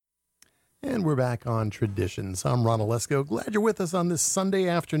And we're back on Traditions. I'm Ron Olesko. Glad you're with us on this Sunday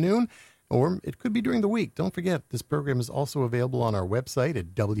afternoon, or it could be during the week. Don't forget, this program is also available on our website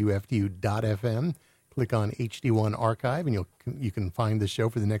at WFDU.FM. Click on HD1 Archive, and you can find the show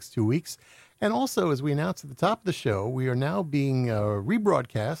for the next 2 weeks. And also, as we announced at the top of the show, we are now being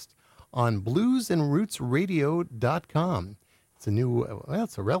rebroadcast on bluesandrootsradio.com.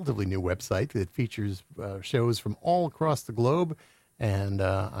 It's a relatively new website that features shows from all across the globe. And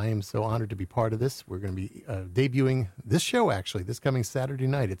I am so honored to be part of this. We're going to be debuting this show, actually, this coming Saturday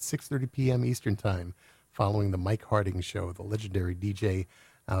night at 6:30 p.m. Eastern Time, following the Mike Harding Show, the legendary DJ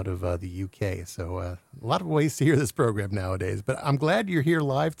out of the UK. So a lot of ways to hear this program nowadays. But I'm glad you're here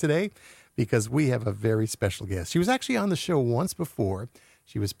live today because we have a very special guest. She was actually on the show once before.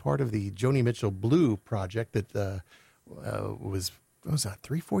 She was part of the Joni Mitchell Blue project that was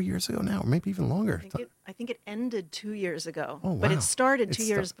 3-4 years ago now, or maybe even longer. I think it ended 2 years ago, oh, wow. But it started 2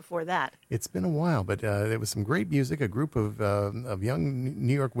 years before that. It's been a while, but there was some great music, a group of young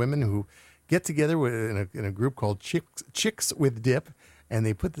New York women who get together in a group called Chicks with Dip, and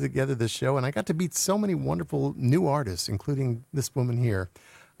they put together this show, and I got to meet so many wonderful new artists, including this woman here.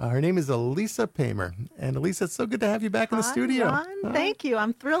 Her name is Elisa Peimer. And Elisa, it's so good to have you back in the studio. Ron, thank you.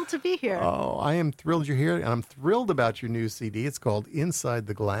 I'm thrilled to be here. Oh, I am thrilled you're here. And I'm thrilled about your new CD. It's called Inside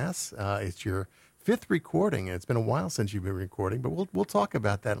the Glass. It's your 5th recording. And it's been a while since you've been recording, but we'll talk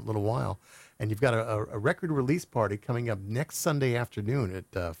about that in a little while. And you've got a record release party coming up next Sunday afternoon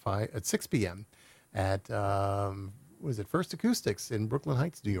at 6 p.m. at, First Acoustics in Brooklyn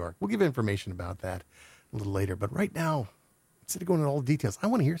Heights, New York. We'll give information about that a little later. But right now, instead of going into all the details, I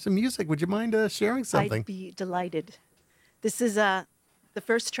want to hear some music. Would you mind sharing something? I'd be delighted. This is the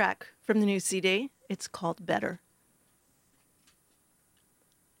first track from the new CD. It's called Better.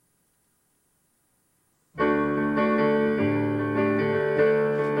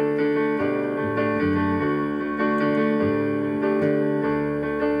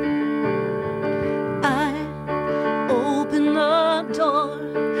 I opened the door,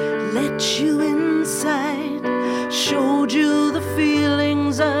 let you inside, showed you the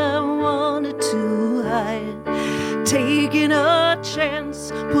feelings I wanted to hide, taking a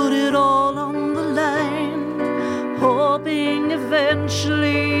chance, put it all on the line, hoping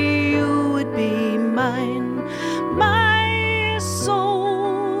eventually you would be mine. My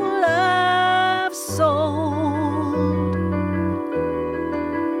soul I've sold,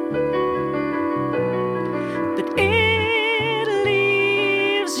 but it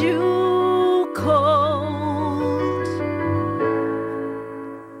leaves you cold.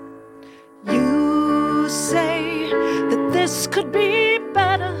 You say that this could be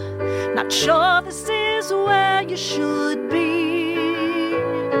better, not sure this is where you should be.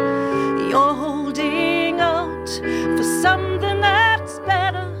 You're holding out for something that's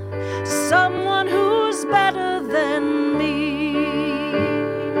better, someone who's better than me.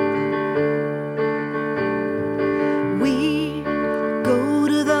 We go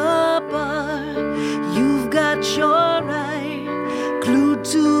to the bar, you've got your eye glued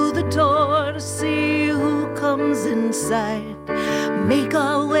to the door to see who comes inside. Make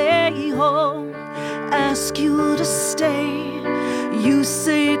our way home, ask you to stay. You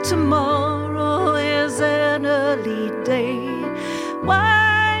say tomorrow is an early day.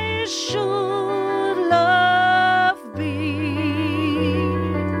 Why should love be?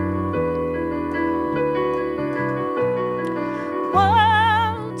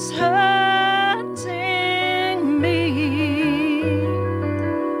 What's hurting me?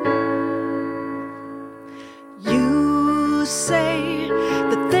 You say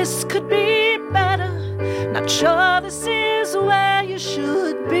that this could be better, not sure this is where you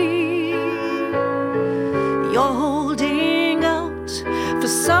should be. You're holding out for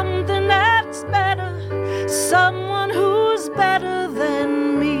something that's better, someone who's better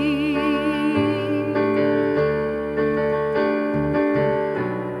than me.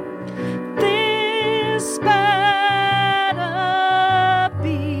 This better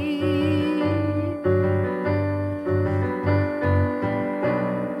be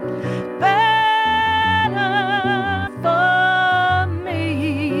better for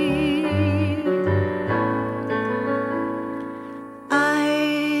me.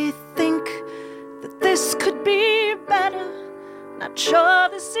 I think that this could be better, not sure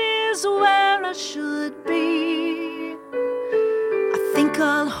this is where I should be. I think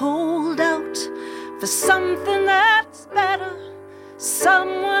I'll hold out for something that's better,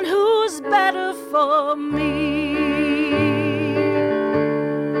 someone who's better for me.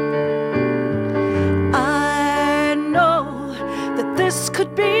 I know that this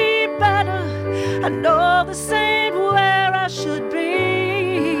could be better, I know this ain't where I should be.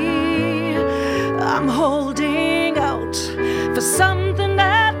 I'm holding out for something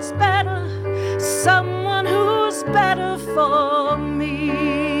that's better, someone who's better for me,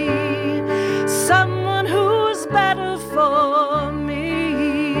 someone who's better for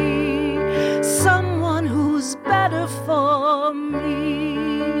me, someone who's better for me.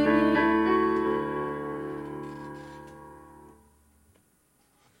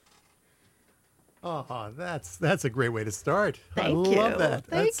 Oh, that's a great way to start. Thank I love you. that.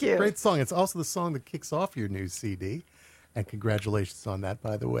 Thank That's you. a great song. It's also the song that kicks off your new CD. And congratulations on that,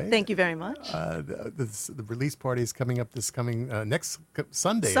 by the way. Thank you very much. The release party is coming up this coming next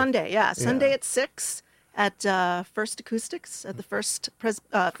Sunday. Sunday at 6 at First Acoustics at the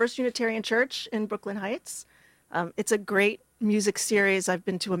First Unitarian Church in Brooklyn Heights. It's a great music series I've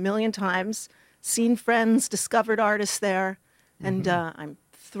been to a million times, seen friends, discovered artists there, and I'm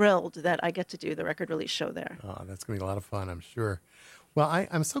thrilled that I get to do the record release show there. Oh, that's going to be a lot of fun, I'm sure. Well,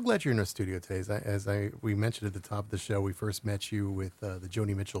 I'm so glad you're in our studio today. As we mentioned at the top of the show, we first met you with the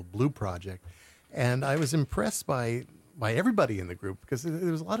Joni Mitchell Blue Project, and I was impressed by everybody in the group because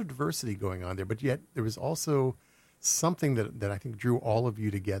there was a lot of diversity going on there, but yet there was also something that I think drew all of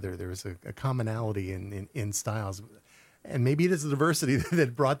you together. There was a commonality in styles. And maybe it is the diversity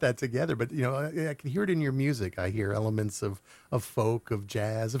that brought that together. But, you know, I can hear it in your music. I hear elements of folk, of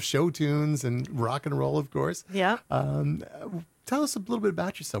jazz, of show tunes, and rock and roll, of course. Yeah. Tell us a little bit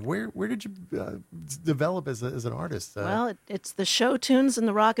about yourself. Where did you develop as an artist? Well, it's the show tunes and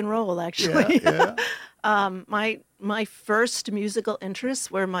the rock and roll, actually. Yeah. My first musical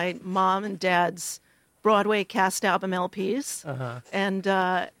interests were my mom and dad's Broadway cast album LPs and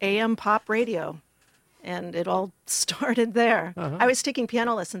AM pop radio. And it all started there. I was taking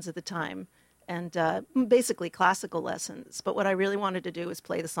piano lessons at the time and basically classical lessons. But what I really wanted to do was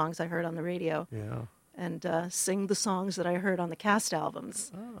play the songs I heard on the radio and sing the songs that I heard on the cast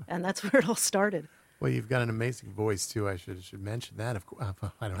albums. And that's where it all started. Well, you've got an amazing voice, too. I should mention that. Of course,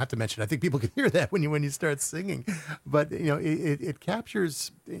 I don't have to mention it. I think people can hear that when you start singing. But, you know, it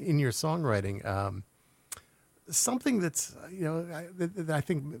captures in your songwriting something that's, you know, that I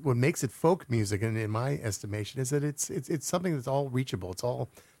think what makes it folk music, and in my estimation, is that it's something that's all reachable. It's all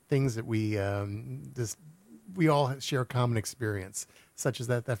things that we all share a common experience, such as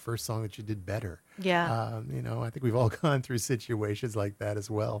that first song that you did, Better. Yeah. You know, I think we've all gone through situations like that as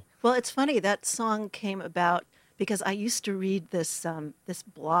well. Well, it's funny, that song came about because I used to read this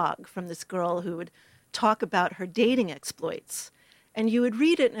blog from this girl who would talk about her dating exploits. And you would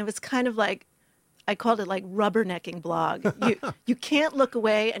read it, and it was kind of like, I called it like rubbernecking blog. You can't look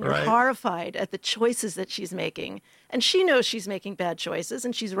away, and you're horrified at the choices that she's making. And she knows she's making bad choices,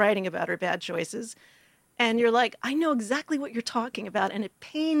 and she's writing about her bad choices. And you're like, I know exactly what you're talking about, and it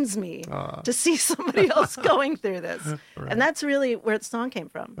pains me to see somebody else going through this. And that's really where the song came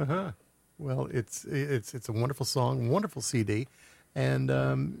from. Well, it's a wonderful song, wonderful CD, and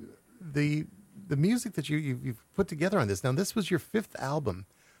the music that you've put together on this. Now, this was your 5th album.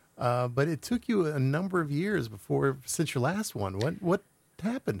 But it took you a number of years since your last one. What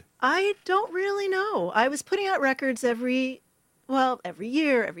happened? I don't really know. I was putting out records every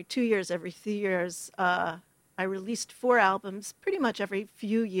year, every 2 years, every 3 years. I released 4 albums pretty much every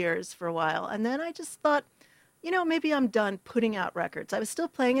few years for a while. And then I just thought, you know, maybe I'm done putting out records. I was still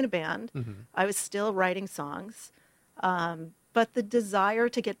playing in a band. I was still writing songs. But the desire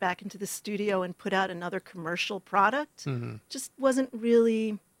to get back into the studio and put out another commercial product just wasn't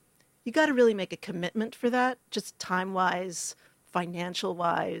really... You got to really make a commitment for that, just time-wise,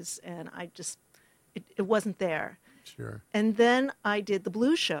 financial-wise, and it wasn't there. Sure. And then I did the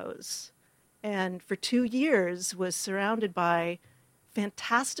blues shows, and for 2 years was surrounded by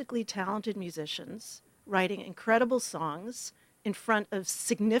fantastically talented musicians writing incredible songs in front of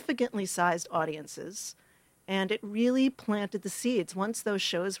significantly sized audiences, and it really planted the seeds. Once those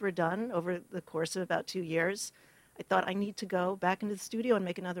shows were done over the course of about 2 years, I thought I need to go back into the studio and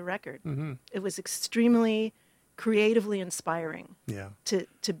make another record. It was extremely creatively inspiring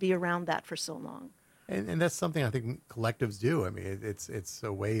to be around that for so long. And that's something I think collectives do. I mean, it's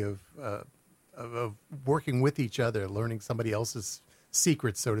a way of working with each other, learning somebody else's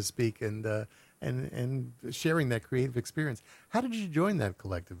secrets, so to speak, and sharing that creative experience. How did you join that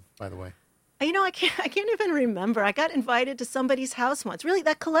collective, by the way? You know, I can't even remember. I got invited to somebody's house once. Really,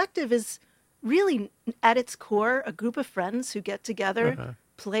 that collective is really, at its core, a group of friends who get together,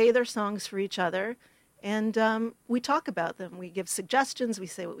 play their songs for each other, and we talk about them. We give suggestions. We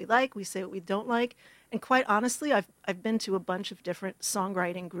say what we like. We say what we don't like. And quite honestly, I've been to a bunch of different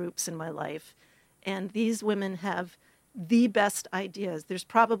songwriting groups in my life, and these women have the best ideas. There's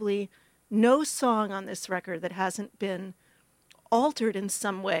probably no song on this record that hasn't been altered in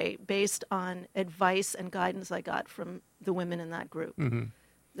some way based on advice and guidance I got from the women in that group. Mm-hmm.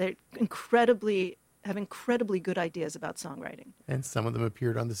 They have incredibly good ideas about songwriting. And some of them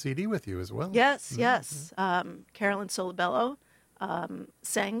appeared on the CD with you as well. Yes, yes. Carolyn Solabello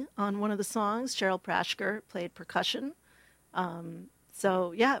sang on one of the songs. Cheryl Prashker played percussion.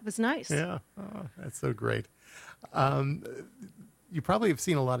 So, yeah, it was nice. Yeah, oh, that's so great. You probably have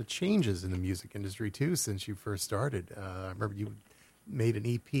seen a lot of changes in the music industry, too, since you first started. I remember you made an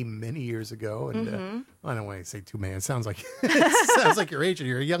EP many years ago, and I don't want to say too many. It sounds like your age, and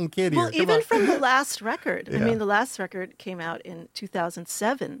you're a young kid here. Well, even from the last record. Yeah. I mean, the last record came out in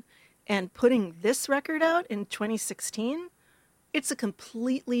 2007, and putting this record out in 2016, it's a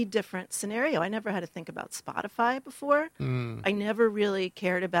completely different scenario. I never had to think about Spotify before. I never really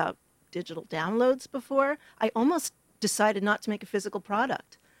cared about digital downloads before. I almost decided not to make a physical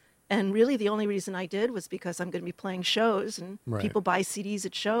product. And really the only reason I did was because I'm going to be playing shows and people buy CDs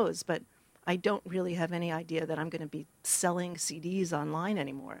at shows, but I don't really have any idea that I'm going to be selling CDs online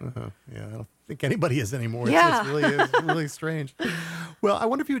anymore. Yeah, I don't think anybody is anymore. Yeah. It's really strange. Well, I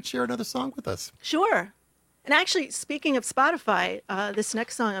wonder if you would share another song with us. Sure. And actually, speaking of Spotify, this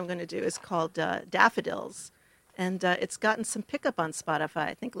next song I'm going to do is called Daffodils. And it's gotten some pickup on Spotify.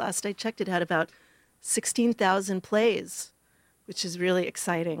 I think last I checked it had about 16,000 plays, which is really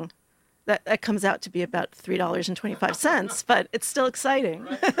exciting. That comes out to be about $3.25, but it's still exciting.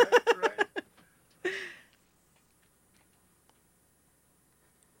 Right.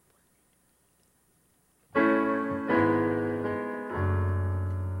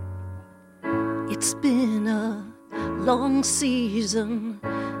 It's been a long season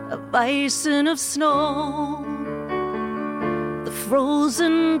of ice and of snow. The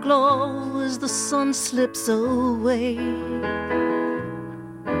frozen glow as the sun slips away.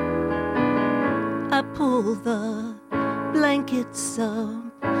 I pull the blankets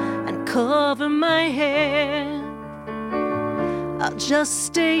up and cover my head. I'll just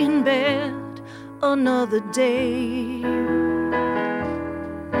stay in bed another day.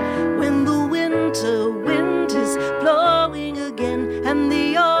 When the winter wind is blowing again and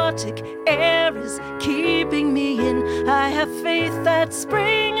the Arctic air is keeping me in, I have faith that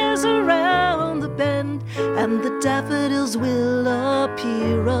spring is around the bend and the daffodils will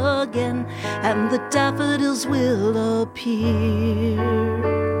appear again, and the daffodils will appear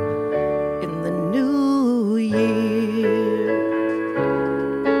in the new year.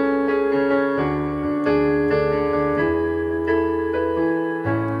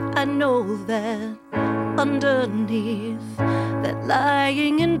 I know that underneath that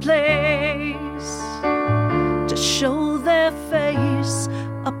lying in place to show their face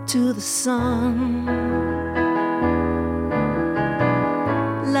up to the sun,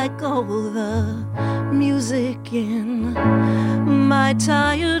 like all the music in my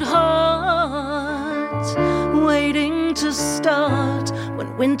tired heart, waiting to start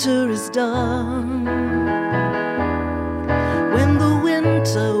when winter is done. When the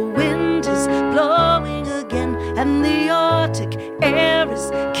winter wind is blowing again and the Arctic air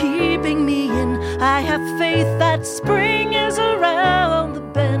is keeping me in, I have faith that spring is around the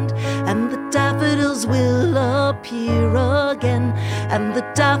bend and the daffodils will appear again, and the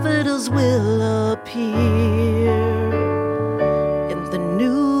daffodils will appear in the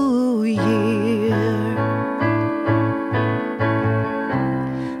new year.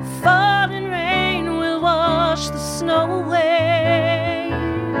 Falling rain will wash the snow away,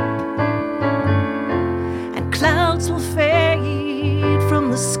 and clouds will fade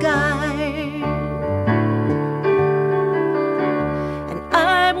from the sky, and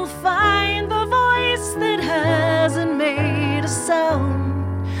I will find the voice that hasn't made a sound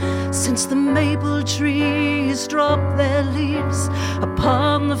since the maple trees dropped their leaves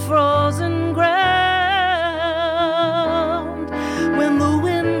upon the frozen ground. When the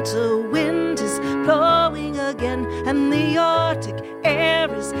winter wind is blowing again and the Arctic air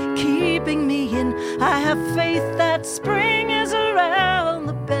is keeping me in, I have faith that spring is around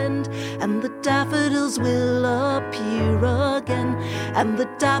the bend and the daffodils will appear again, and the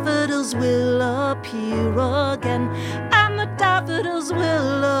daffodils will appear again, and the daffodils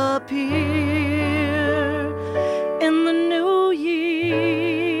will appear in the new year.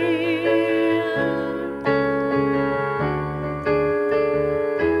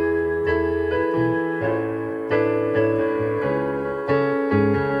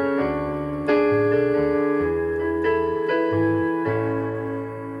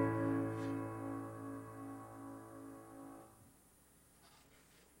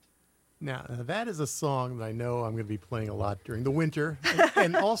 Now, that is a song that I know I'm going to be playing a lot during the winter,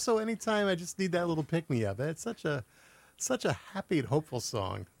 and also anytime I just need that little pick-me-up. It's such a such a happy and hopeful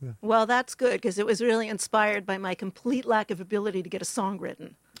song. Well, that's good because it was really inspired by my complete lack of ability to get a song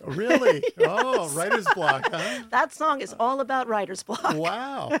written. Really? Yes. Oh, writer's block, huh? That song is all about writer's block.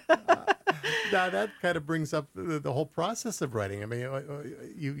 Wow. Now that kind of brings up the whole process of writing. I mean,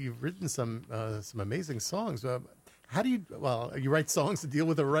 you've written some amazing songs. How do you write songs to deal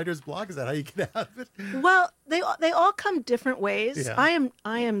with a writer's block? Is that how you get out of it? Well, they all come different ways. Yeah.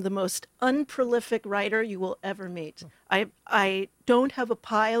 I am the most unprolific writer you will ever meet. I don't have a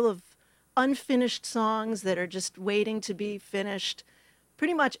pile of unfinished songs that are just waiting to be finished.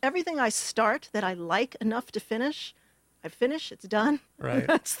 Pretty much everything I start that I like enough to finish, I finish, it's done. Right.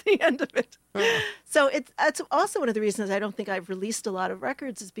 That's the end of it. So that's also one of the reasons I don't think I've released a lot of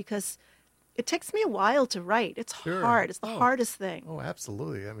records is because it takes me a while to write. It's hard. It's the hardest thing. Oh,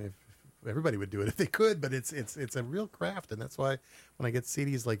 absolutely. I mean, if everybody would do it if they could, but it's a real craft, and that's why when I get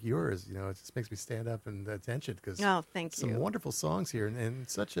CDs like yours, it just makes me stand up and attention because thank you. Some wonderful songs here, and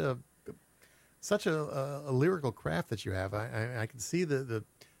such a lyrical craft that you have. I can see the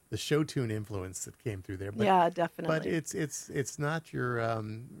show tune influence that came through there. But, yeah, definitely. But it's not your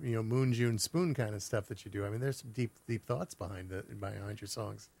Moon June Spoon kind of stuff that you do. I mean, there's some deep thoughts behind your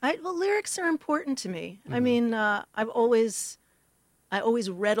songs. Well, lyrics are important to me. Mm-hmm. I mean, I always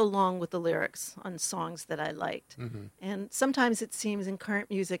read along with the lyrics on songs that I liked, and sometimes it seems in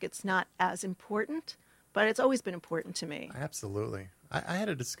current music it's not as important, but it's always been important to me. Absolutely. I had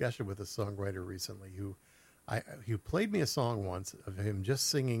a discussion with a songwriter recently who played me a song once of him just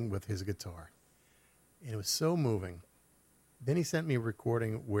singing with his guitar. And it was so moving. Then he sent me a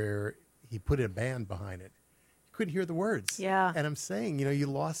recording where he put a band behind it. You couldn't hear the words. Yeah. And I'm saying, you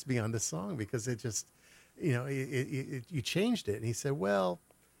lost me on the song because it just, you changed it. And he said, well,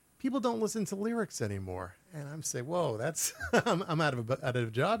 people don't listen to lyrics anymore. And I'm saying, whoa, that's I'm out of a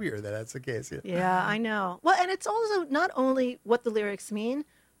job here. That's the case. Yeah, I know. Well, and it's also not only what the lyrics mean,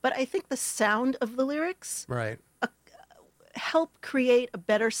 but I think the sound of the lyrics help create a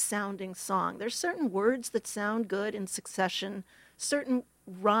better sounding song. There's certain words that sound good in succession, certain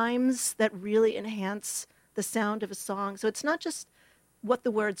rhymes that really enhance the sound of a song. So it's not just what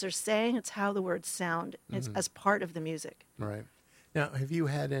the words are saying, it's how the words sound as part of the music. Right. Now, have you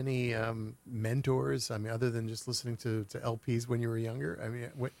had any mentors, I mean, other than just listening to LPs when you were younger? I mean,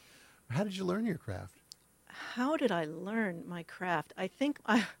 how did you learn your craft? How did I learn my craft? I think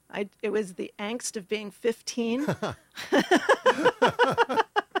it was the angst of being 15. I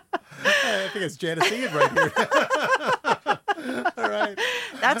think it's Janice Ian right here. All right.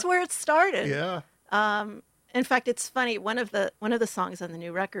 That's where it started. Yeah. In fact, it's funny. One of the songs on the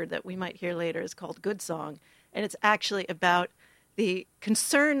new record that we might hear later is called "Good Song," and it's actually about the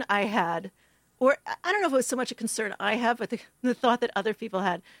concern I had, or I don't know if it was so much a concern I have, but the thought that other people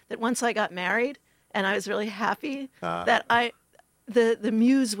had that once I got married and I was really happy that the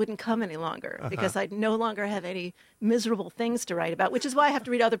muse wouldn't come any longer because I'd no longer have any miserable things to write about, which is why I have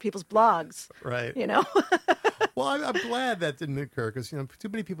to read other people's blogs. Right. Well, I'm glad that didn't occur because, too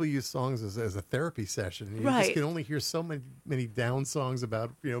many people use songs as a therapy session. You just can only hear so many down songs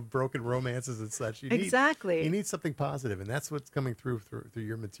about, broken romances and such. Exactly. You need something positive, and that's what's coming through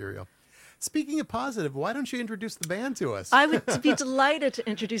your material. Speaking of positive, why don't you introduce the band to us? I would be delighted to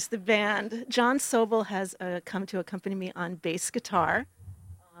introduce the band. John Sobel has come to accompany me on bass guitar.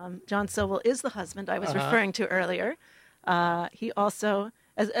 John Sobel is the husband I was referring to earlier. He also,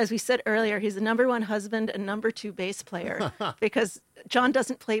 as we said earlier, he's the number one husband and number two bass player because John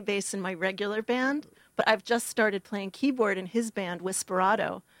doesn't play bass in my regular band, but I've just started playing keyboard in his band,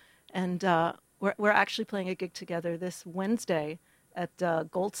 Whisperado, and we're actually playing a gig together this Wednesday at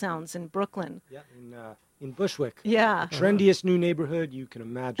Gold Sounds in Brooklyn. Yeah, in Bushwick. Yeah. The trendiest new neighborhood you can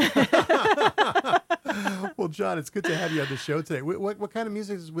imagine. Well, John, it's good to have you on the show today. What kind of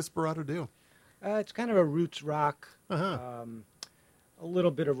music does Whisperado do? It's kind of a roots rock, a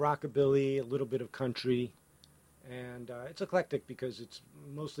little bit of rockabilly, a little bit of country, and it's eclectic because it's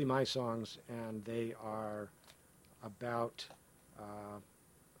mostly my songs, and they are about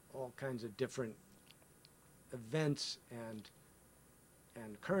all kinds of different events and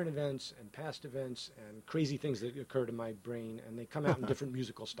current events and past events and crazy things that occurred in my brain, and they come out in different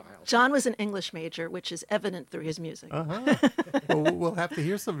musical styles. John was an English major, which is evident through his music. Well, we'll have to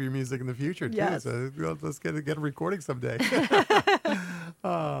hear some of your music in the future, too. Yes. So let's get a recording someday.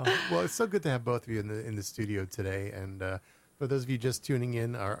 Well, it's so good to have both of you in the studio today. And for those of you just tuning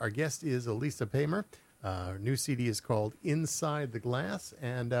in, our guest is Elisa Peimer. Our new CD is called Inside the Glass.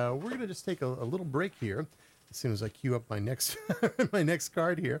 And we're going to just take a little break here as soon as I cue up my next my next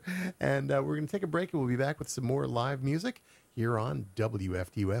card here. And we're going to take a break, and we'll be back with some more live music here on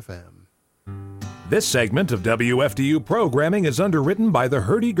WFDU FM. This segment of WFDU programming is underwritten by the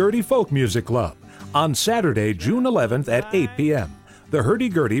Hurdy-Gurdy Folk Music Club. On Saturday, June 11th at 8 p.m., the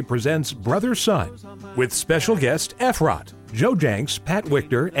Hurdy-Gurdy presents Brother Son with special guest Efrot. Joe Janks, Pat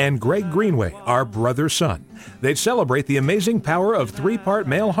Wichter, and Greg Greenway are Brother Son. They celebrate the amazing power of three-part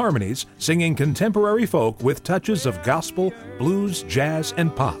male harmonies, singing contemporary folk with touches of gospel, blues, jazz,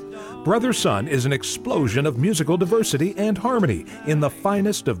 and pop. Brother Son is an explosion of musical diversity and harmony in the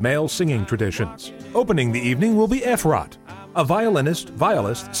finest of male singing traditions. Opening the evening will be Efrot, a violinist,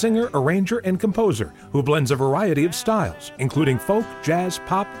 violist, singer, arranger, and composer who blends a variety of styles, including folk, jazz,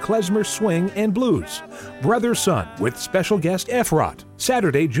 pop, klezmer, swing, and blues. Brother Son with special guest Efrot,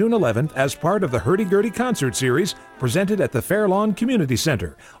 Saturday, June 11th, as part of the Hurdy-Gurdy Concert Series, presented at the Fairlawn Community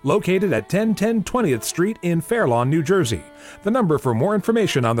Center, located at 1010 20th Street in Fairlawn, New Jersey. The number for more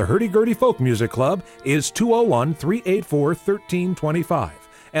information on the Hurdy-Gurdy Folk Music Club is 201-384-1325,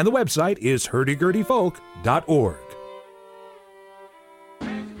 and the website is hurdygurdyfolk.org.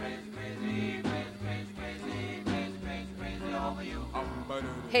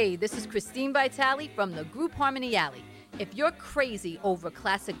 Hey, this is Christine Vitale from the group Harmony Alley. If you're crazy over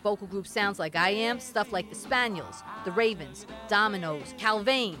classic vocal group sounds like I am, stuff like the Spaniels, the Ravens, Dominoes,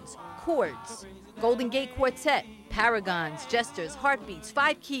 Calvains, Chords, Golden Gate Quartet, Paragons, Jesters, Heartbeats,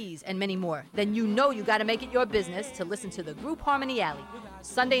 Five Keys, and many more, then you know you gotta make it your business to listen to the group Harmony Alley,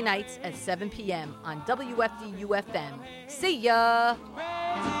 Sunday nights at 7 p.m. on WFDU FM. See ya!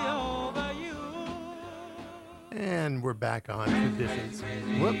 And we're back on traditions.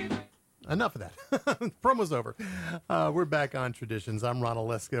 Whoop. Enough of that. Promo's over. We're back on traditions. I'm Ron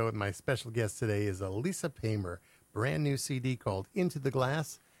Olesko, and my special guest today is Elisa Peimer. Brand new CD called Into the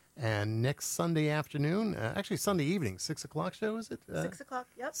Glass. And next Sunday afternoon, actually Sunday evening, 6 o'clock show, is it? 6 o'clock,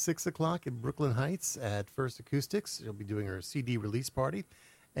 yep. 6 o'clock in Brooklyn Heights at First Acoustics. She'll be doing her CD release party.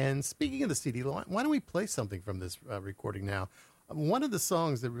 And speaking of the CD, why don't we play something from this recording now? One of the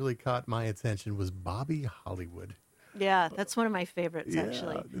songs that really caught my attention was Bobby Hollywood. Yeah, that's one of my favorites,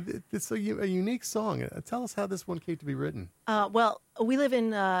 actually. It's a unique song. Tell us how this one came to be written. Well, we live in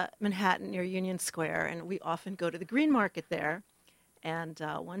Manhattan near Union Square, and we often go to the Green Market there. And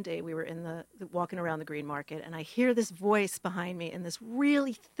one day we were walking around the Green Market, and I hear this voice behind me in this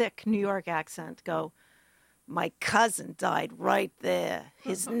really thick New York accent go, "My cousin died right there.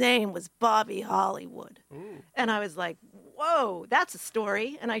 His name was Bobby Hollywood." Ooh. And I was like, whoa, that's a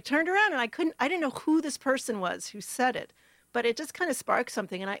story. And I turned around and I didn't know who this person was who said it, but it just kind of sparked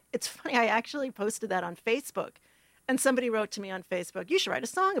something. And it's funny, I actually posted that on Facebook, and somebody wrote to me on Facebook, "You should write a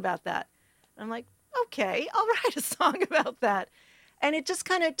song about that." And I'm like, okay, I'll write a song about that. And it just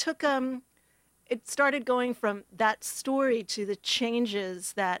kind of took, it started going from that story to the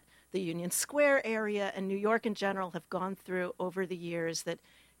changes that the Union Square area and New York in general have gone through over the years, that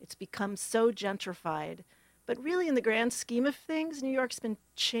it's become so gentrified. But really, in the grand scheme of things, New York's been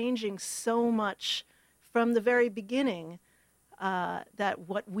changing so much from the very beginning that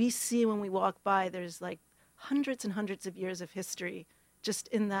what we see when we walk by, there's like hundreds and hundreds of years of history just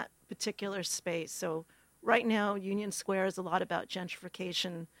in that particular space. So right now, Union Square is a lot about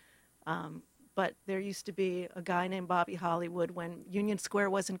gentrification, but there used to be a guy named Bobby Hollywood when Union Square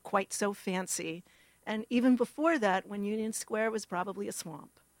wasn't quite so fancy, and even before that, when Union Square was probably a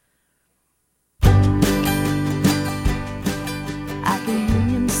swamp. At the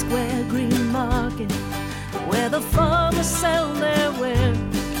Union Square Green Market, where the farmers sell their wares,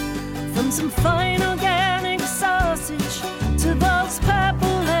 from some fine organic sausage to those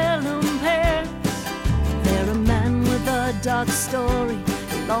purple heirloom pears. They're a man with a dark story,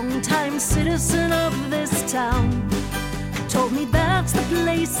 a long-time citizen of this town, told me that's the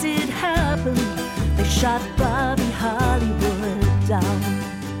place it happened. They shot Bobby Hollywood down.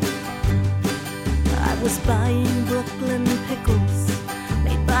 I was buying Brooklyn pickles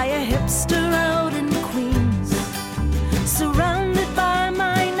made by a hipster out in Queens, surrounded by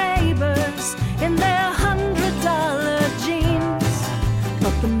my neighbors in their $100 jeans.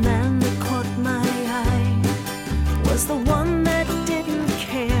 But the man that caught my eye was the one that didn't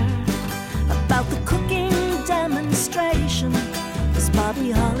care about the cooking demonstration, 'cause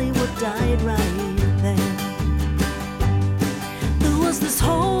Bobby Hollywood died right there. There was this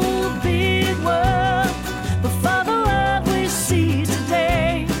whole big world before the world we see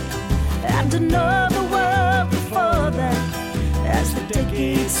today, and another world before that as the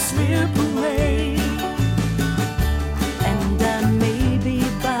decades slip away. And I may be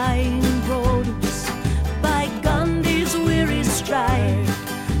buying produce by Gandhi's weary stride,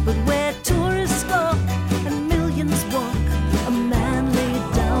 but where tourists go and millions walk, a man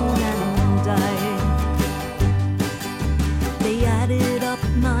laid down and died. They added up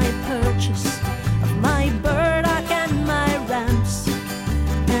my purchase of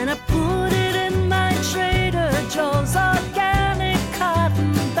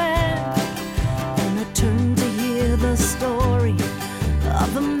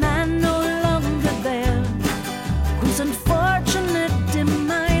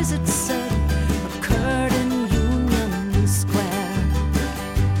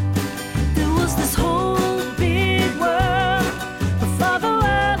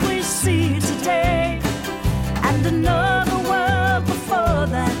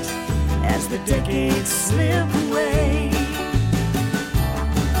the decades slip away.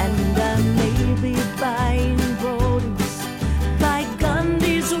 And I may be buying produce by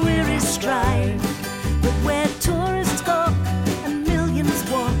Gandhi's weary stride, but where tourists gawk and millions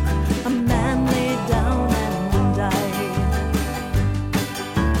walk, a man lay down and died.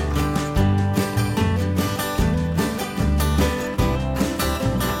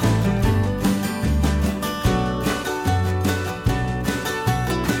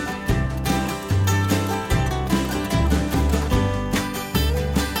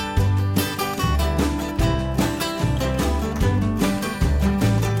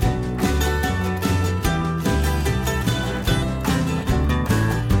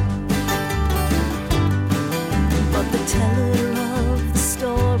 But the teller of the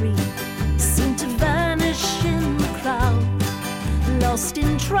story seemed to vanish in the crowd, lost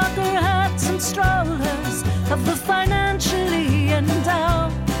in trucker hats and strollers of the financially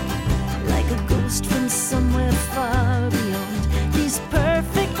endowed, like a ghost from somewhere far beyond these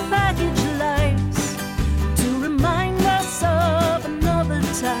perfect baggage lives, to remind us of another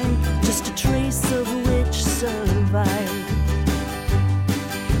time, just a trace of which survived.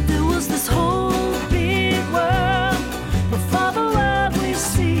 There was this whole big world before the world we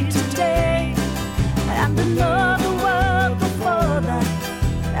see today, and another world before that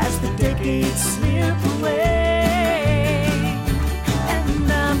as the decades slip away.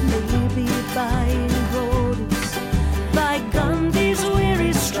 And I may be buying produce by Gandhi's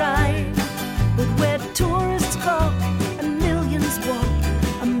weary stride, but where tourists gawk and millions walk,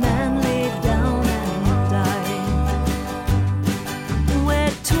 a man laid down and died.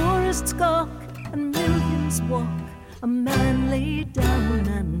 Where tourists gawk and millions walk, a man lay down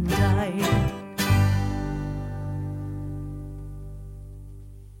and died.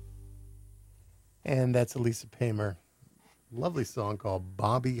 And that's Elisa Peimer. Lovely song called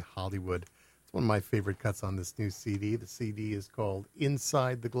Bobby Hollywood. It's one of my favorite cuts on this new CD. The CD is called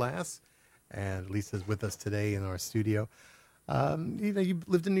Inside the Glass, and Lisa's with us today in our studio. You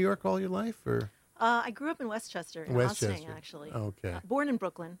lived in New York all your life, or? I grew up in Westchester, in Austin, actually. Okay. Born in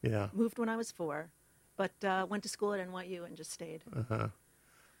Brooklyn. Yeah. Moved when I was 4, but went to school at NYU and just stayed. Uh-huh.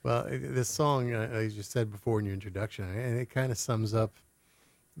 Well, this song, as you said before in your introduction, and it kind of sums up,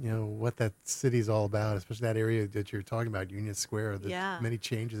 what that city's all about, especially that area that you're talking about, Union Square. Yeah. Many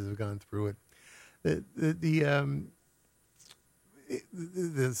changes have gone through it. The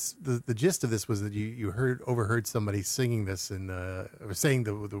gist of this was that you overheard somebody singing this and or saying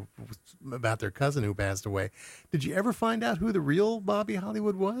about their cousin who passed away. Did you ever find out who the real Bobby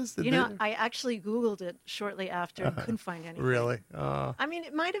Hollywood was? I actually Googled it shortly after and couldn't find anything. Really? I mean,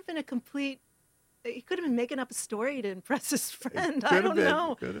 it might have been he could have been making up a story to impress his friend. Could I have don't been.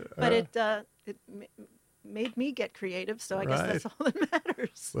 know. But it made me get creative, so I guess that's all that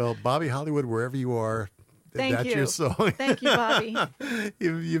matters. Well, Bobby Hollywood, wherever you are, that's you. your song. Thank you, Bobby.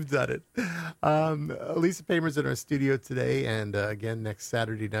 You've done it. Elisa Peimer's in our studio today, and again next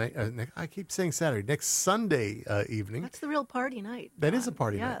Saturday night. I keep saying Saturday. Next Sunday evening. That's the real party night. That is a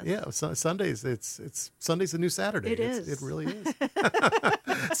party night. Yeah, Sundays. It's Sunday's the new Saturday. It is. It really is.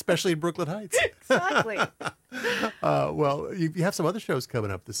 Especially in Brooklyn Heights. Exactly. Well, you have some other shows coming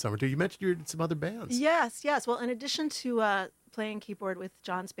up this summer too. You mentioned you're in some other bands. Yes. Well, in addition to playing keyboard with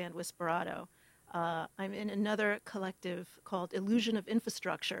John's band Whisperado, I'm in another collective called Illusion of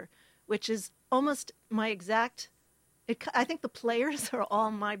Infrastructure, which is almost my exact. I think the players are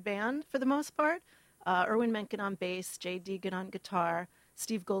all my band for the most part. Erwin Menken on bass, Jay Deegan on guitar,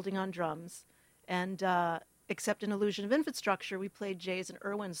 Steve Golding on drums, and except in Illusion of Infrastructure, we played Jay's and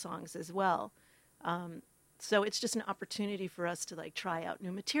Erwin's songs as well. So it's just an opportunity for us to try out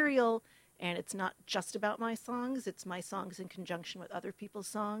new material, and it's not just about my songs. It's my songs in conjunction with other people's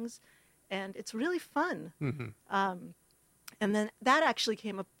songs. And it's really fun. Mm-hmm. And then that actually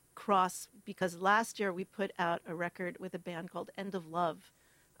came across because last year we put out a record with a band called End of Love,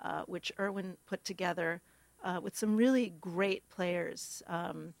 which Erwin put together with some really great players.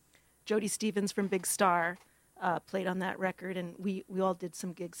 Jody Stevens from Big Star played on that record, and we all did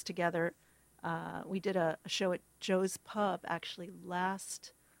some gigs together. We did a show at Joe's Pub actually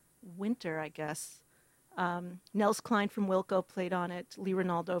last winter, I guess. Nels Klein from Wilco played on it, Lee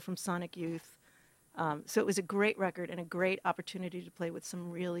Ronaldo from Sonic Youth. So it was a great record and a great opportunity to play with some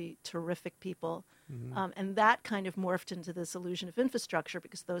really terrific people. Mm-hmm. And that kind of morphed into this Illusion of Infrastructure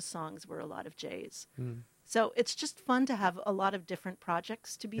because those songs were a lot of Jay's. Mm. So it's just fun to have a lot of different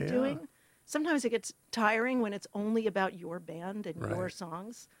projects to be doing. Sometimes it gets tiring when it's only about your band and your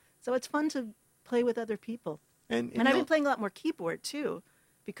songs. So it's fun to play with other people. And I've been playing a lot more keyboard, too,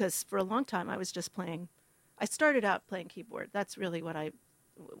 because for a long time I was just playing. I started out playing keyboard. That's really what I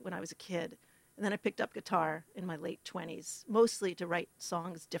when I was a kid. And then I picked up guitar in my late 20s, mostly to write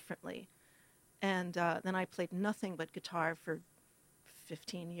songs differently. And then I played nothing but guitar for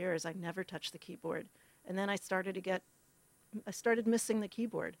 15 years. I never touched the keyboard. And then I started missing the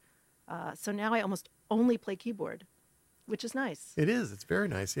keyboard. So now I almost only play keyboard, which is nice. It is. It's very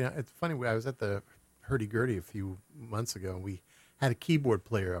nice. Yeah, it's funny. I was at the hurdy-gurdy a few months ago, and we had a keyboard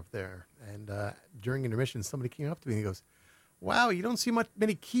player up there. And during intermission, somebody came up to me and he goes, "Wow, you don't see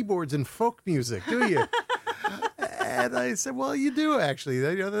many keyboards in folk music, do you?" And I said, "Well, you do, actually."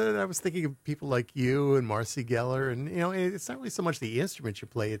 I was thinking of people like you and Marcy Geller, and it's not really so much the instruments you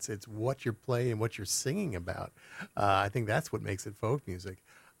play; it's what you play and what you're singing about. I think that's what makes it folk music.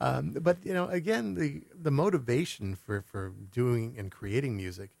 But again, the motivation for doing and creating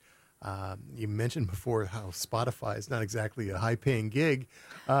music. You mentioned before how Spotify is not exactly a high-paying gig.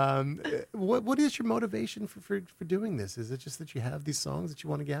 What is your motivation for doing this? Is it just that you have these songs that you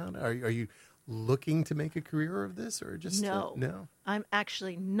want to get out? Are you looking to make a career of this, or just no? I'm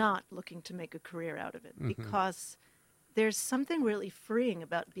actually not looking to make a career out of it, because there's something really freeing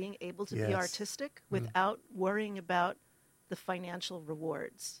about being able to be artistic without worrying about the financial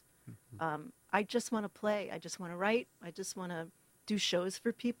rewards. I just want to play. I just want to write. I just want to do shows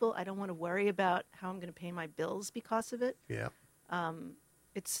for people. I don't want to worry about how I'm going to pay my bills because of it. Yeah.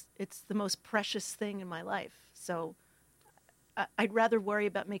 It's the most precious thing in my life. So I'd rather worry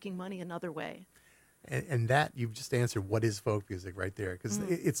about making money another way. And that, you've just answered what is folk music right there, because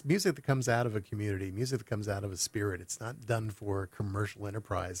it's music that comes out of a community, music that comes out of a spirit. It's not done for commercial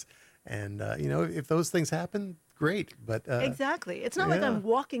enterprise. And, if those things happen, great. But exactly. It's not like I'm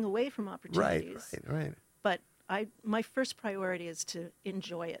walking away from opportunities. Right. But my first priority is to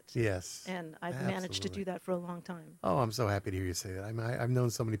enjoy it. Yes. And I've managed to do that for a long time. Oh, I'm so happy to hear you say that. I've known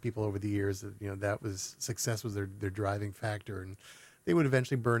so many people over the years that, success was their driving factor, and they would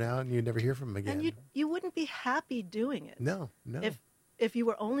eventually burn out and you'd never hear from them again. And you wouldn't be happy doing it. No. If you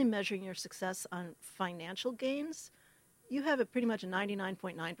were only measuring your success on financial gains, you have pretty much a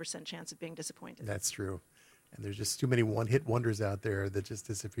 99.9% chance of being disappointed. That's true. And there's just too many one-hit wonders out there that just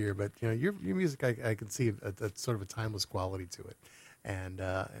disappear. But, your music, I can see a sort of a timeless quality to it. And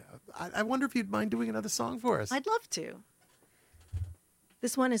I wonder if you'd mind doing another song for us. I'd love to.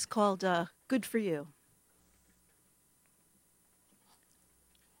 This one is called Good For You.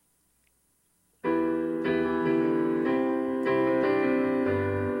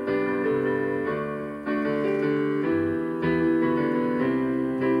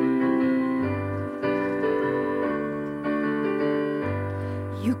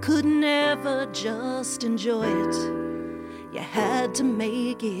 You could never just enjoy it. You had to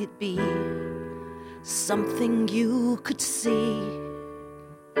make it be something you could see.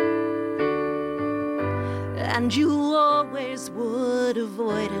 And you always would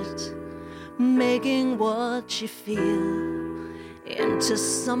avoid it, making what you feel into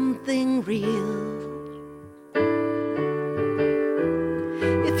something real.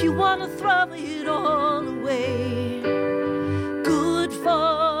 If you want to throw it all away, good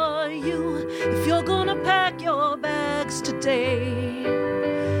for you. If you're gonna pack your bags today,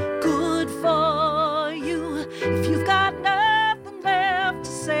 good for you. If you've got nothing left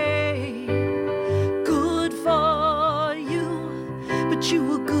to say, good for you. But you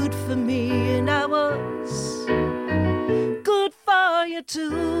were good for me, and I was good for you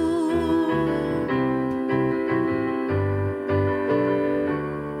too.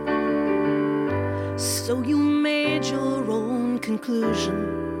 So you made your own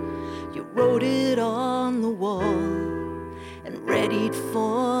conclusion. You wrote it on the wall and readied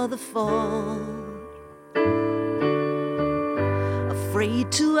for the fall.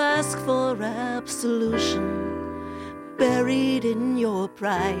 Afraid to ask for absolution, buried in your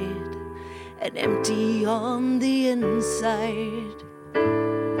pride and empty on the inside.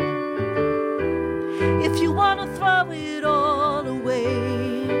 If you want to throw it all away,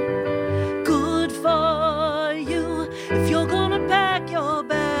 good for you. If you're gonna pack your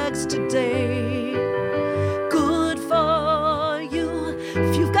bags today, good for you.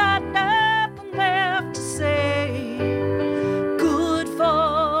 If you've got nothing left to say, good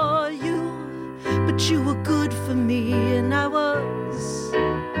for you. But you were good for me, and I was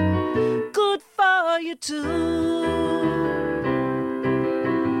good for you too.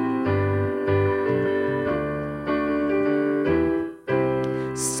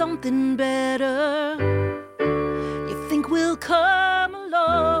 Something better you think will come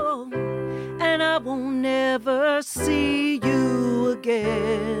along, and I won't never see you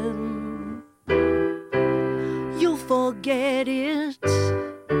again. You'll forget it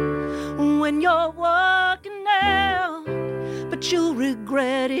when you're walking out, but you'll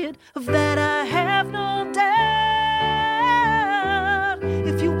regret it, of that I have no doubt.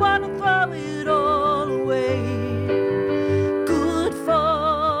 If you want to throw it all away, good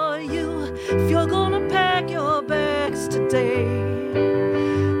for you. If you're gonna pack your bags today,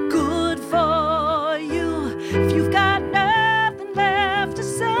 good for you. If you've got nothing left to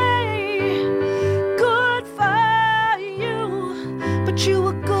say, good for you. But you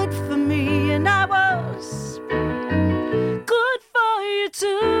were good for me, and I was good for you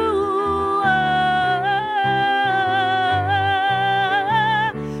too.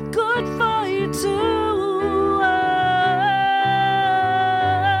 Good for you too.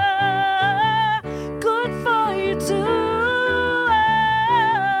 Good for you too.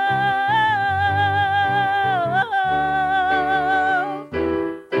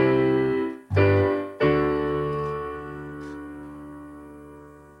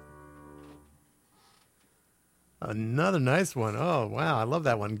 Another nice one. Oh, wow. I love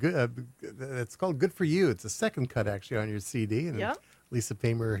that one. Good. It's called Good For You. It's the second cut, actually, on your CD. And Yep. Lisa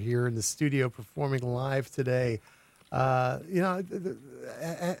Peimer here in the studio performing live today. When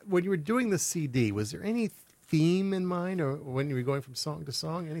you were doing the CD, was there any theme in mind, or when you were going from song to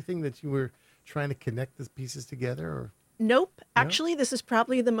song, anything that you were trying to connect the pieces together? Or Nope. Actually, this is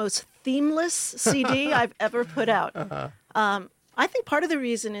probably the most themeless CD I've ever put out. I think part of the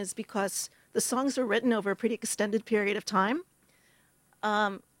reason is because the songs were written over a pretty extended period of time.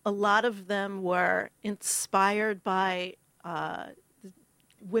 A lot of them were inspired by the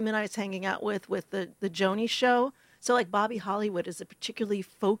women I was hanging out with the Joni show. So like Bobby Hollywood is a particularly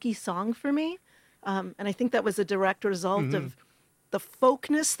folky song for me. And I think that was a direct result of the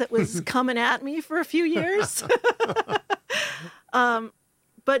folkness that was coming at me for a few years.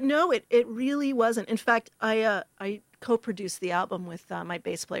 But no, it really wasn't. In fact, I co-produced the album with my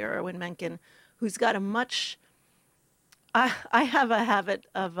bass player, Erwin Menken, who's got a much... I have a habit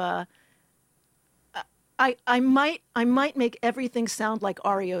of... I might make everything sound like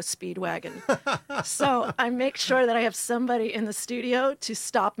REO Speedwagon. So I make sure that I have somebody in the studio to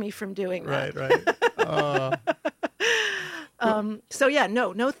stop me from doing that. Right. So yeah,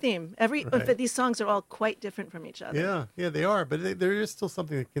 no theme. But these songs are all quite different from each other. Yeah, they are. But there is still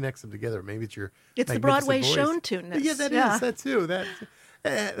something that connects them together. Maybe it's your It's the magnificent Broadway voice. shown tune-ness. Yeah, that is. That too.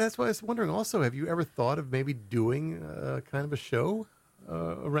 That's why I was wondering also, have you ever thought of maybe doing kind of a show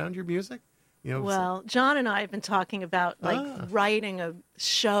around your music? You know, Well, John and I have been talking about writing a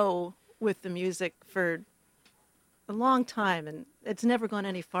show with the music for a long time, and it's never gone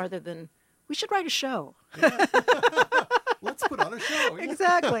any farther than we should write a show. let's put on a show.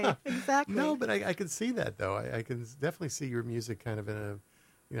 Exactly. No, but I can see that though. I can definitely see your music kind of in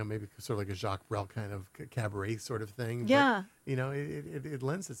a, maybe sort of like a Jacques Brel kind of cabaret sort of thing. Yeah. But, it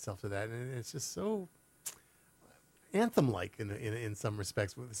lends itself to that, and it's just so anthem-like in some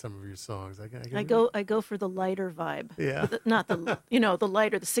respects with some of your songs. I go for the lighter vibe. Yeah. Not the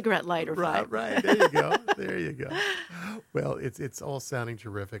the cigarette lighter vibe. Right. There you go. There you go. Well, it's all sounding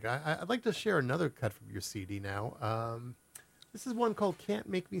terrific. I'd like to share another cut from your CD now. This is one called "Can't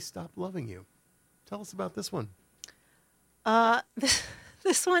Make Me Stop Loving You." Tell us about this one.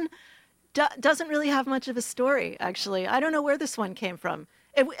 This one doesn't really have much of a story, actually. I don't know where this one came from.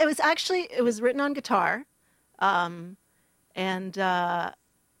 It was written on guitar. And I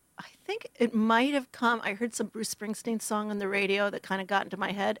think it might have come, I heard some Bruce Springsteen song on the radio that kind of got into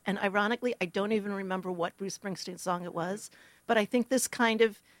my head. And ironically, I don't even remember what Bruce Springsteen song it was. But I think this kind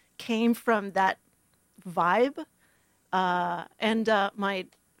of came from that vibe. And my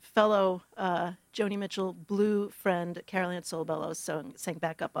fellow Joni Mitchell Blue friend, Caroline Solbello, sang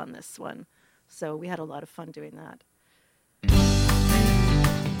back up on this one. So we had a lot of fun doing that.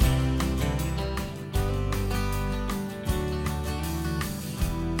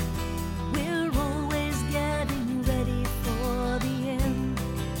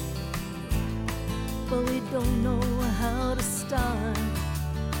 But we don't know how to start.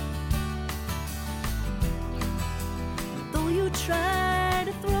 Though you try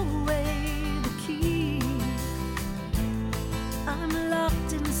to throw away the key, I'm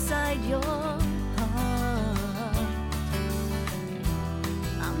locked inside your heart.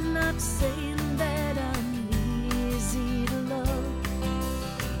 I'm not saying that I'm easy to love,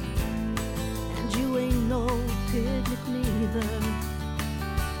 and you ain't no picnic neither.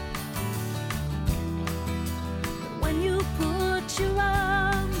 When you put your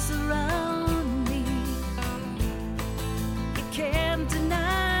arms around me, you can't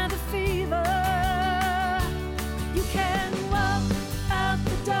deny the fever. You can walk out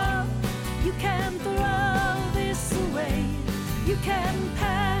the door, you can throw this away, you can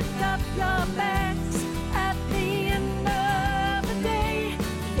pack up your bags at the end of the day.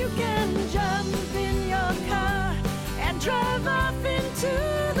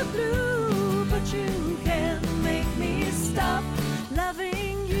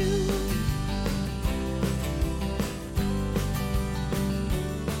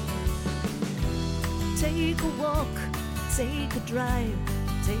 take a walk, take a drive,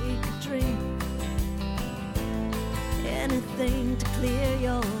 take a drink. Anything to clear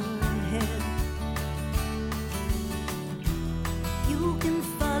your head. You can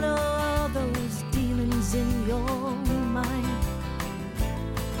follow all those demons in your mind,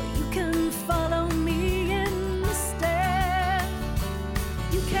 or you can follow me instead.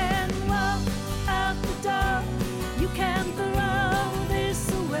 You can walk out the door, you can throw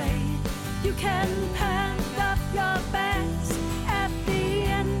this away, you can pack up your bags at the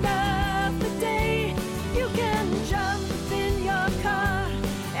end of the day. You can jump in your car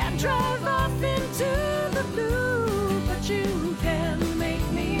and drive off into the blue, but you can make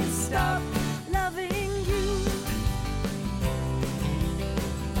me stop loving you.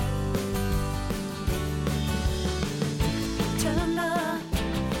 Turn the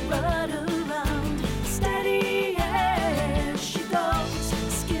rud around, steady as she goes,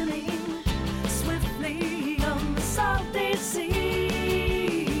 skimming swiftly on the salty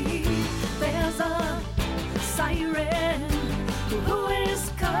sea. There's a siren who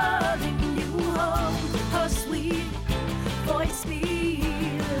is calling you home. Her sweet voice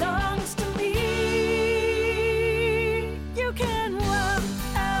belongs to me. You can walk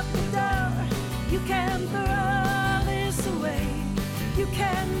out the door, you can throw this away, you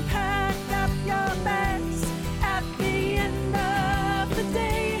can pack up your bags at the end of the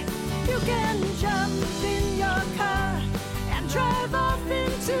day. You can jump in your car and drive off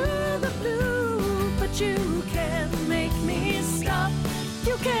into the blue, but you can't make me stop.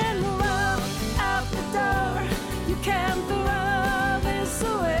 You can walk out the door, you can throw this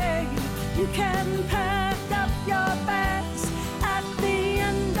away, you can pack up your bags at the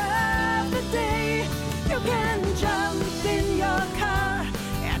end of the day. You can jump in your car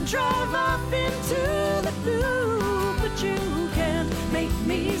and drive off into the blue, but you can't make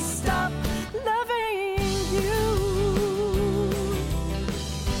me stop loving you.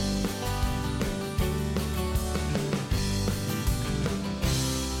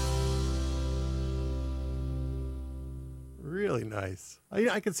 Really nice.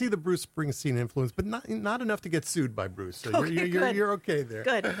 I can see the Bruce Springsteen influence, but not enough to get sued by Bruce. So Okay, good. you're okay there.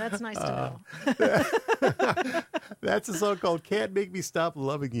 Good. That's nice to know. That's a song called "Can't Make Me Stop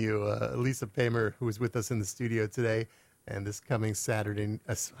Loving You." Elisa Peimer, who is with us in the studio today, and this coming Saturday,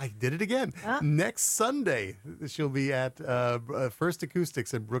 I did it again. Next Sunday, she'll be at First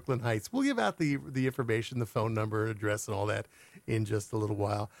Acoustics in Brooklyn Heights. We'll give out the information, the phone number, address, and all that in just a little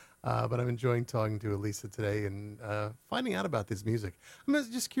while. But I'm enjoying talking to Elisa today and finding out about this music. I'm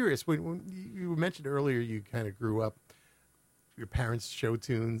just curious. When you mentioned earlier, you kind of grew up. Your parents' show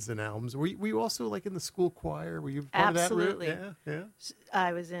tunes and albums. Were you also like in the school choir? Were you part Absolutely. of that route? Yeah.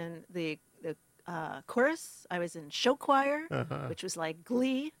 I was in the chorus. I was in show choir, which was like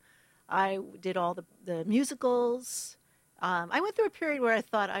Glee. I did all the musicals. I went through a period where I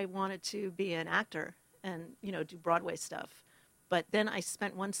thought I wanted to be an actor and do Broadway stuff. But then I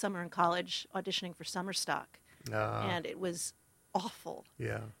spent one summer in college auditioning for summer stock, and it was awful.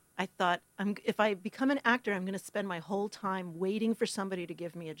 Yeah. I thought, if I become an actor, I'm going to spend my whole time waiting for somebody to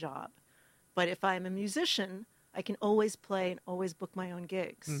give me a job. But if I'm a musician, I can always play and always book my own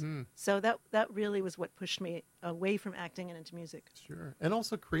gigs. Mm-hmm. So that really was what pushed me away from acting and into music. Sure. And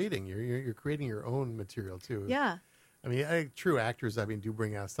also creating. You're creating your own material, too. Yeah. I mean, true actors, do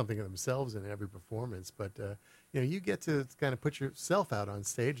bring out something of themselves in every performance. But, you get to kind of put yourself out on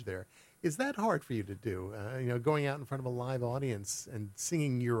stage there. Is that hard for you to do, going out in front of a live audience and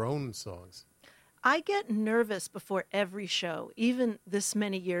singing your own songs? I get nervous before every show, even this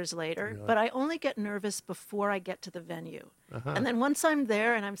many years later, Really? but I only get nervous before I get to the venue. And then once I'm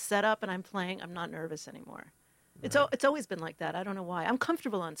there and I'm set up and I'm playing, I'm not nervous anymore. It's always been like that. I don't know why. I'm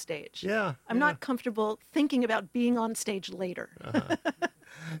comfortable on stage. Yeah. I'm not comfortable thinking about being on stage later.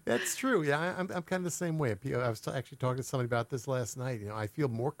 That's true. Yeah, I'm kind of the same way. I was actually talking to somebody about this last night. I feel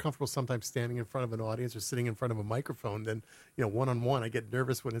more comfortable sometimes standing in front of an audience or sitting in front of a microphone than, one-on-one. I get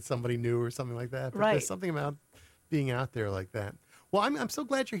nervous when it's somebody new or something like that. But Right. There's something about being out there like that. Well, I'm so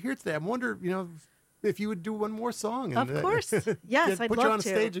glad you're here today. I wonder, if you would do one more song. And, Of course. Yes, I'd put love you on to.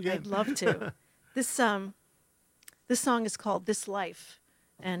 stage again. I'd love to. This song is called "This Life,"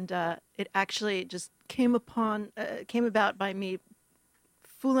 and it actually just came about by me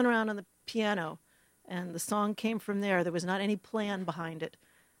fooling around on the piano, and the song came from there. There was not any plan behind it,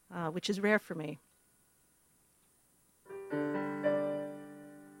 which is rare for me.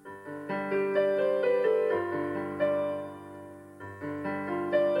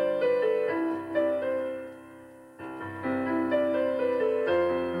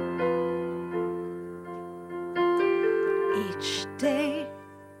 Each day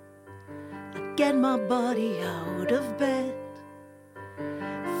I get my body out of bed,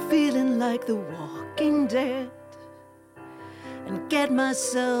 feeling like the walking dead, and get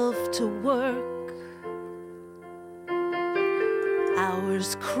myself to work.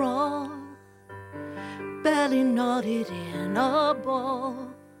 Hours crawl, belly knotted in a ball,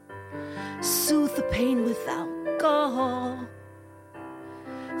 soothe the pain with alcohol,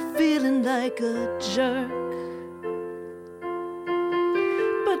 feeling like a jerk.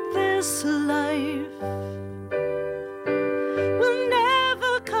 But this life will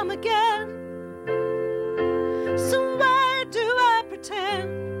never come again, so why do I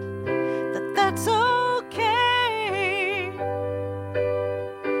pretend that that's okay?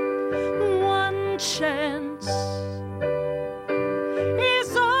 One chance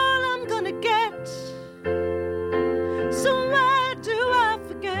is all I'm gonna get, so why do I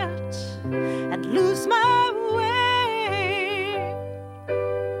forget and lose my way?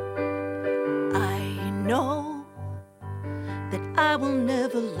 I know that I will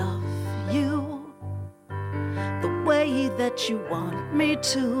never love you the way that you want me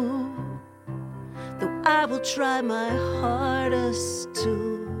to, though I will try my hardest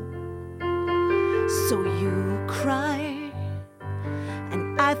to. So you cry,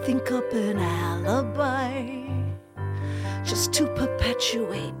 and I think up an alibi just to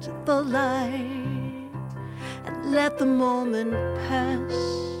perpetuate the lie and let the moment pass.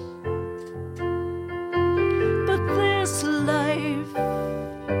 But this life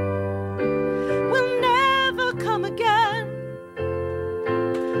will never come again,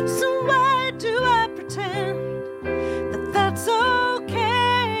 so why do I pretend that that's okay?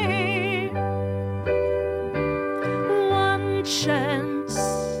 One chance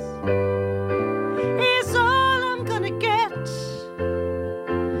is all I'm gonna get,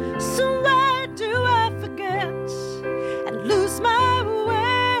 so why do I forget and lose my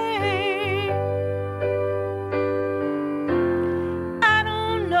way? I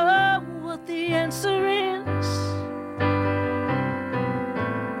don't know what the answer is,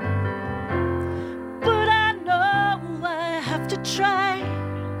 but I know I have to try.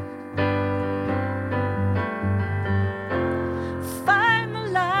 Find the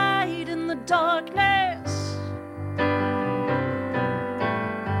light in the darkness,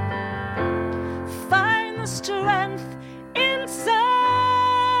 find the strength inside.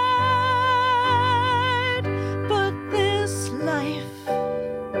 But this life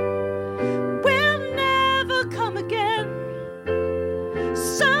will never come again,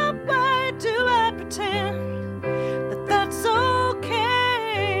 so why do I pretend that that's okay?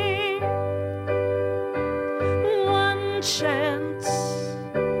 One chance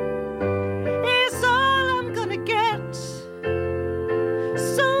is all I'm gonna get,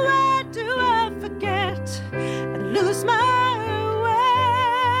 so why do I forget and lose my way?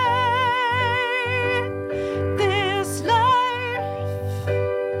 This life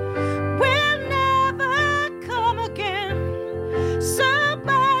will never come again, so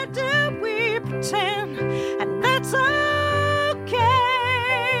why do we pretend and that's okay?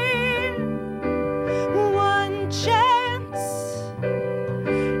 One chance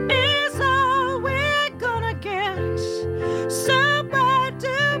is all we're gonna get, so why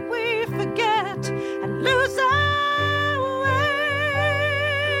do we forget and lose our way?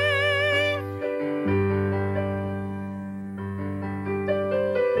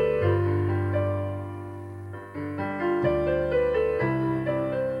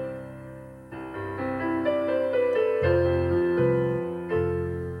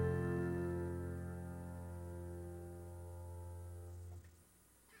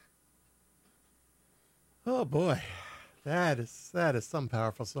 Oh boy, that is some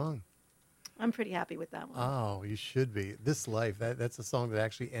powerful song. I'm pretty happy with that one. Oh, you should be. This Life, that's a song that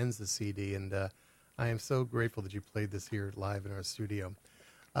actually ends the CD, and I am so grateful that you played this here live in our studio.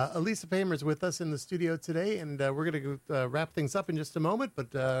 Elisa Peimer is with us in the studio today, and we're going to wrap things up in just a moment,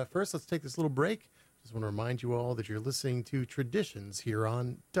 but first let's take this little break. Just want to remind you all that you're listening to Traditions here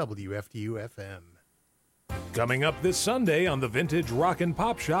on WFDU FM. Coming up this Sunday on the Vintage Rock and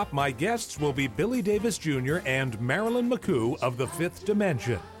Pop Shop, my guests will be Billy Davis Jr. and Marilyn McCoo of the Fifth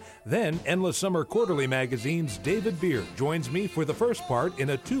Dimension. Then, Endless Summer Quarterly Magazine's David Beard joins me for the first part in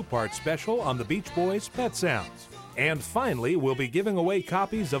a two-part special on the Beach Boys' Pet Sounds. And finally, we'll be giving away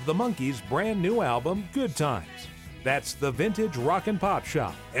copies of the Monkees' brand new album, Good Times. That's the Vintage Rock and Pop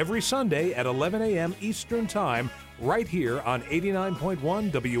Shop, every Sunday at 11 a.m. Eastern Time, right here on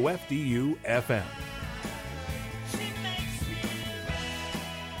 89.1 WFDU FM.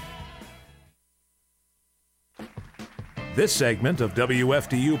 This segment of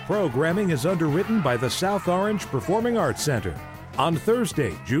WFDU programming is underwritten by the South Orange Performing Arts Center. On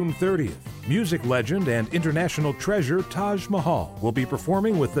Thursday, June 30th, music legend and international treasure Taj Mahal will be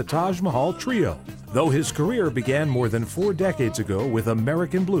performing with the Taj Mahal Trio. Though his career began more than 4 decades ago with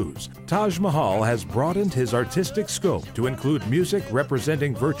American blues, Taj Mahal has broadened his artistic scope to include music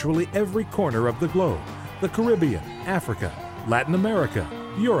representing virtually every corner of the globe: the Caribbean, Africa, Latin America,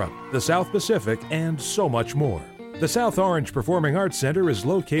 Europe, the South Pacific, and so much more. The South Orange Performing Arts Center is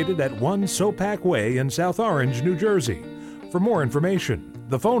located at 1 Sopak Way in South Orange, New Jersey. For more information,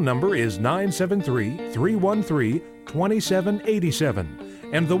 the phone number is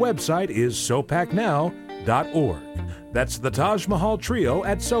 973-313-2787, and the website is sopaknow.org. That's the Taj Mahal Trio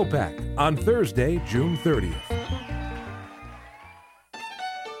at Sopak on Thursday, June 30th.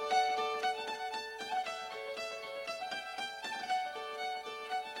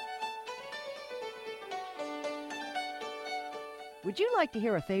 Would you like to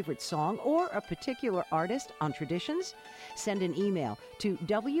hear a favorite song or a particular artist on Traditions? Send an email to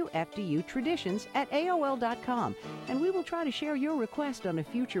wfdutraditions@aol.com, and we will try to share your request on a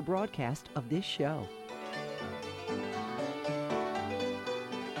future broadcast of this show.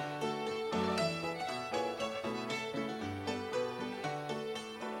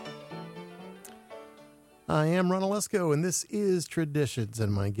 I am Ron Olesko, and this is Traditions,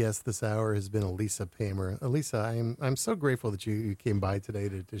 and my guest this hour has been Elisa Peimer. Elisa, I'm so grateful that you came by today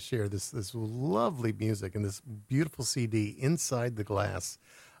to share this lovely music and this beautiful CD, Inside the Glass.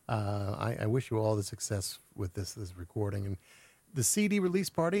 I wish you all the success with this recording. And the CD release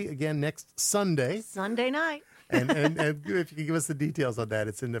party, again, next Sunday. Sunday night. and if you could give us the details on that.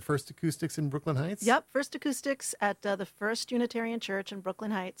 It's in the First Acoustics in Brooklyn Heights? Yep, First Acoustics at the First Unitarian Church in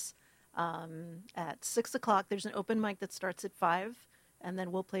Brooklyn Heights. At 6 o'clock, there's an open mic that starts at 5, and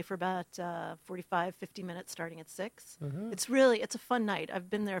then we'll play for about 45, 50 minutes starting at 6. Mm-hmm. It's a fun night. I've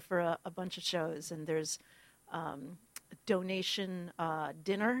been there for a bunch of shows, and there's a donation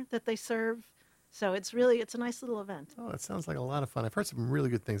dinner that they serve. So it's a nice little event. Oh, it sounds like a lot of fun. I've heard some really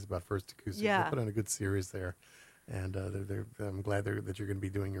good things about First Acoustics. Yeah. They put on a good series there. And I'm glad that you're going to be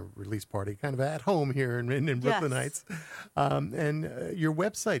doing your release party kind of at home here in Brooklyn Heights. And your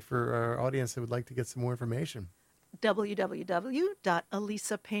website for our audience that would like to get some more information.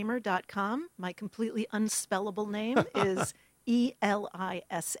 www.elisapeimer.com. My completely unspellable name is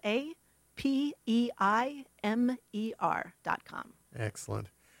ELISAPEIMER.com. Excellent.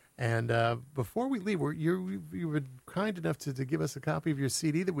 And before we leave, you were kind enough to give us a copy of your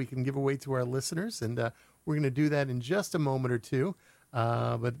CD that we can give away to our listeners. And we're going to do that in just a moment or two.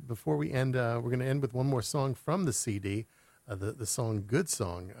 But before we end, we're going to end with one more song from the CD, the song Good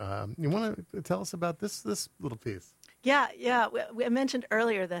Song. You want to tell us about this little piece? Yeah. I mentioned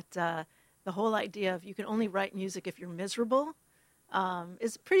earlier that the whole idea of you can only write music if you're miserable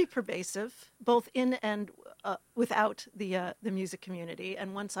is pretty pervasive, both in and without the music community.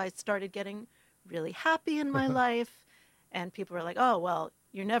 And once I started getting really happy in my life, and people were like, oh, well,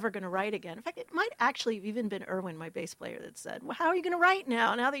 you're never going to write again. In fact, it might actually have even been Erwin, my bass player, that said, well, how are you going to write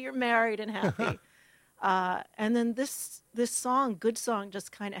now that you're married and happy? And then this song, Good Song,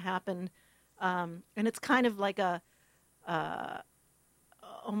 just kind of happened. And it's kind of like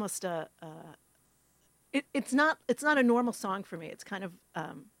it's not a normal song for me. It's kind of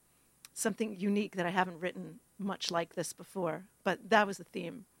something unique that I haven't written much like this before. But that was the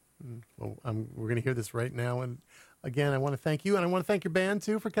theme. Well, we're going to hear this right now. And again, I want to thank you, and I want to thank your band,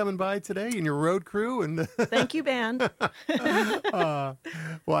 too, for coming by today, and your road crew. And thank you, band. Well,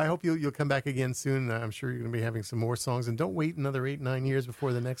 I hope you'll come back again soon. I'm sure you're going to be having some more songs. And don't wait another 8-9 years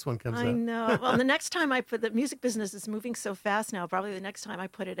before the next one comes out. I know. Well, the next time the music business is moving so fast now, probably the next time I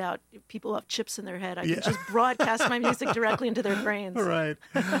put it out, people have chips in their head. I can just broadcast my music directly into their brains. All right.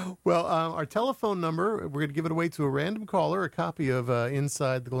 Well, our telephone number, we're going to give it away to a random caller, a copy of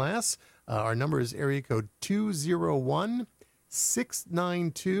Inside the Glass. Our number is area code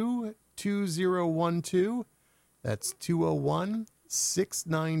 201-692-2012. That's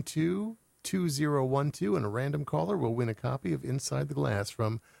 201-692-2012. And a random caller will win a copy of Inside the Glass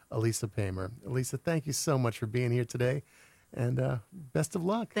from Elisa Peimer. Elisa, thank you so much for being here today. And best of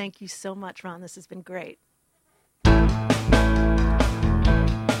luck. Thank you so much, Ron. This has been great. There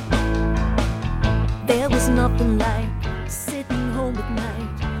was nothing like sitting home at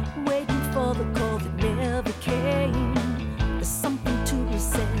night, waiting for the call that never came. There's something to be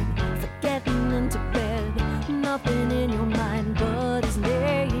said for getting into bed, nothing in your mind but his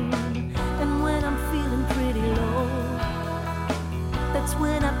name. And when I'm feeling pretty low, that's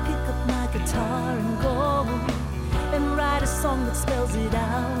when I pick up my guitar and go and write a song that spells it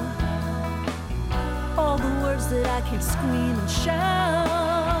out, all the words that I can't scream and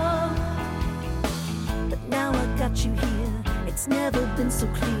shout. But now I got you here, it's It's never been so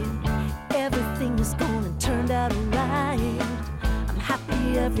clear. Everything is gone and turned out right. I'm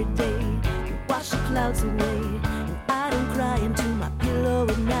happy every day. You wash the clouds away, and I don't cry into my pillow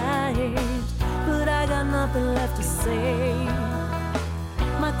at night. But I got nothing left to say.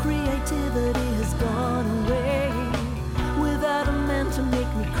 My creativity has gone away. Without a man to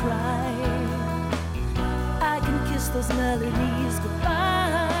make me cry, I can kiss those melodies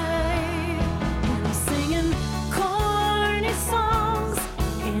goodbye. And I'm singing corny songs,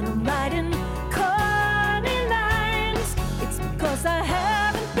 and I'm writing corny lines. It's because I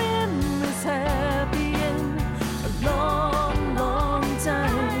haven't been this happy in a long, long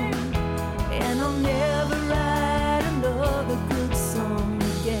time. And I'll never write another good song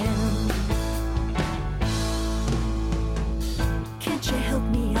again. Can't you help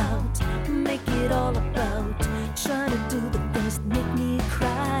me out? Make it all about trying to do the things that make me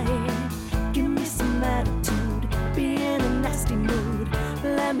cry. Give me some attitude, be in a nasty mood.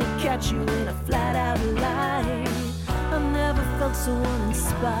 Let me catch you in a flat out lie. I've never felt so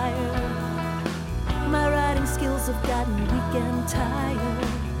uninspired. My writing skills have gotten weak and tired.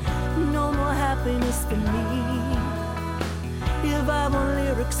 No more happiness for me if I want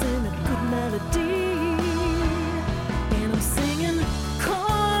lyrics in a good melody. And I'm singing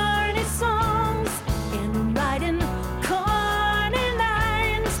corny songs, and I'm writing corny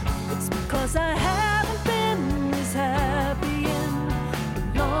lines. It's because I haven't been this happy in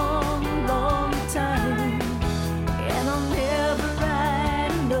a long, long time. And I'll never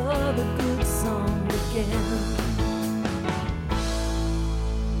write another good song again.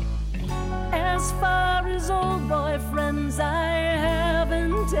 As far as old boyfriends, I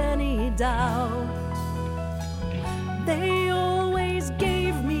haven't any doubt. They always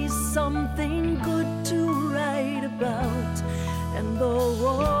gave me something good to write about. And though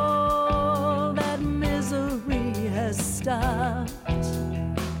all that misery has stopped,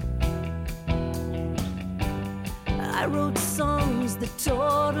 I wrote songs that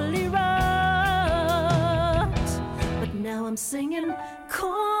totally rocked. But now I'm singing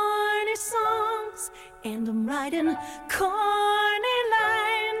corny songs, and I'm writing corny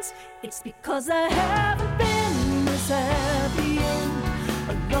lines. It's because I haven't been this happy in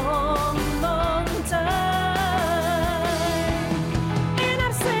a long, long time. And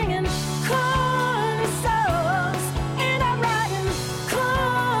I'm singing corny songs, and I'm writing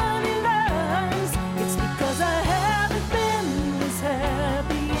corny lines. It's because I haven't been this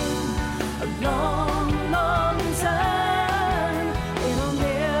happy in a long, long time. And I'll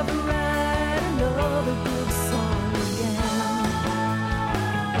never write another good song again.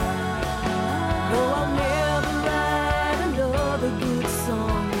 No, I'll never write another good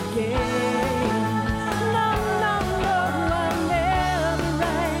song again. No, no, no, I'll never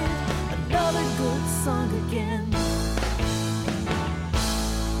write another good song again.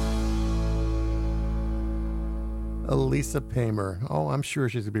 Elisa Peimer. Oh, I'm sure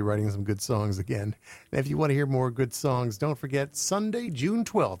she's going to be writing some good songs again. And if you want to hear more good songs, don't forget Sunday, June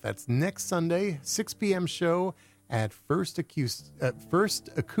 12th. That's next Sunday, 6 p.m. show at First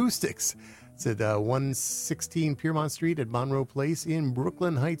Acoustics. It's at 116 Piermont Street at Monroe Place in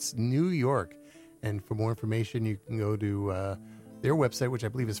Brooklyn Heights, New York. And for more information, you can go to their website, which I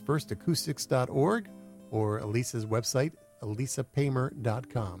believe is firstacoustics.org, or Elisa's website,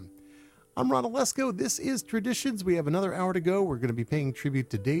 elisapeimer.com. I'm Ron Olesko. This is Traditions. We have another hour to go. We're going to be paying tribute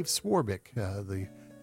to Dave Swarbrick, the